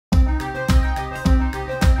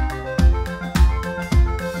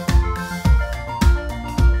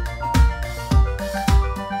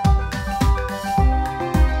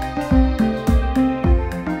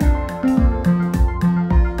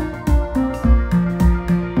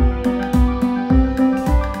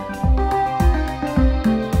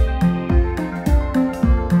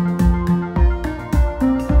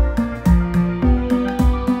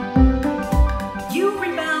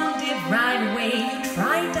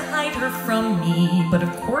hide her from me, but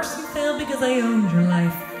of course you failed because I owned your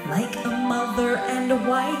life like a mother and a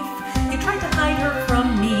wife. You tried to hide her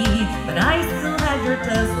from me, but I still had your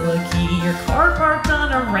Tesla key. Your car parked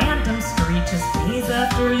on a random street just days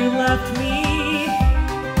after you left me.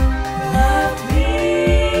 Left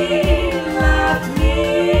me, left me,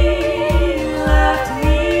 left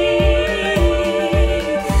me.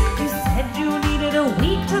 You said you needed a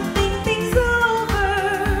week to think things over,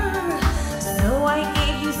 so I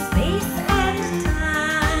gave you space and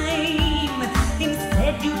time.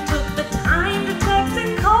 Instead you took the time to text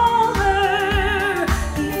and call her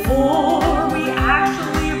before we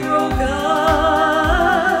actually broke up.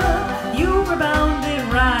 You rebounded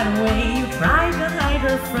right away. You tried to hide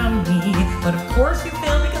her from me, but of course you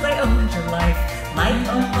failed because I owned your life like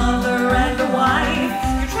a mother and a wife.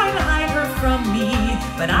 You tried to hide her from me,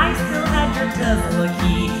 but I still had your Tesla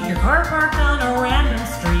key. Your car parked on a random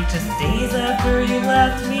street just days after you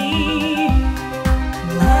left me.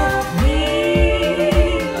 Left me,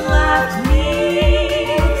 left me,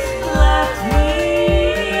 left me.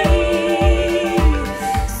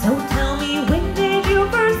 So tell me, when did you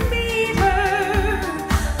first meet her?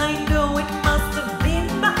 I know it must have been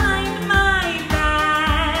behind my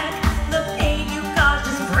back. The pain you caused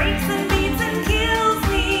just breaks and beats and kills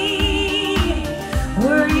me.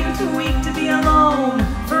 Were you too weak to be alone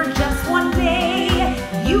for just one day?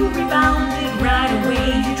 You rebounded right away.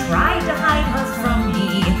 You tried to hide her from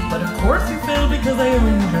me, but of course you failed because I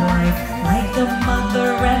owned your life like a mother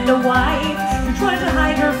and a wife. You tried to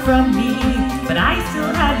hide her from me, but I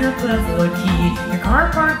still had your Tesla key. Your car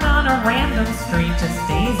parked on a random street just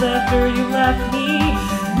days after you left me.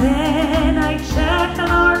 Then I checked on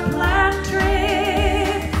our planned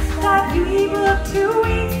trip that we booked 2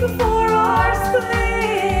 weeks before our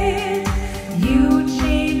split. You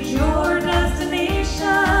changed your destination,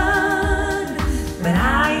 but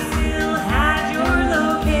I still had your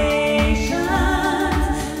location.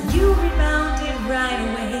 You rebounded right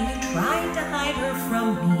away. You tried to hide her from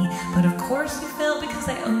me, but of course you failed because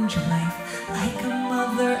I owned your life like a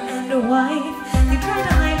mother and a wife.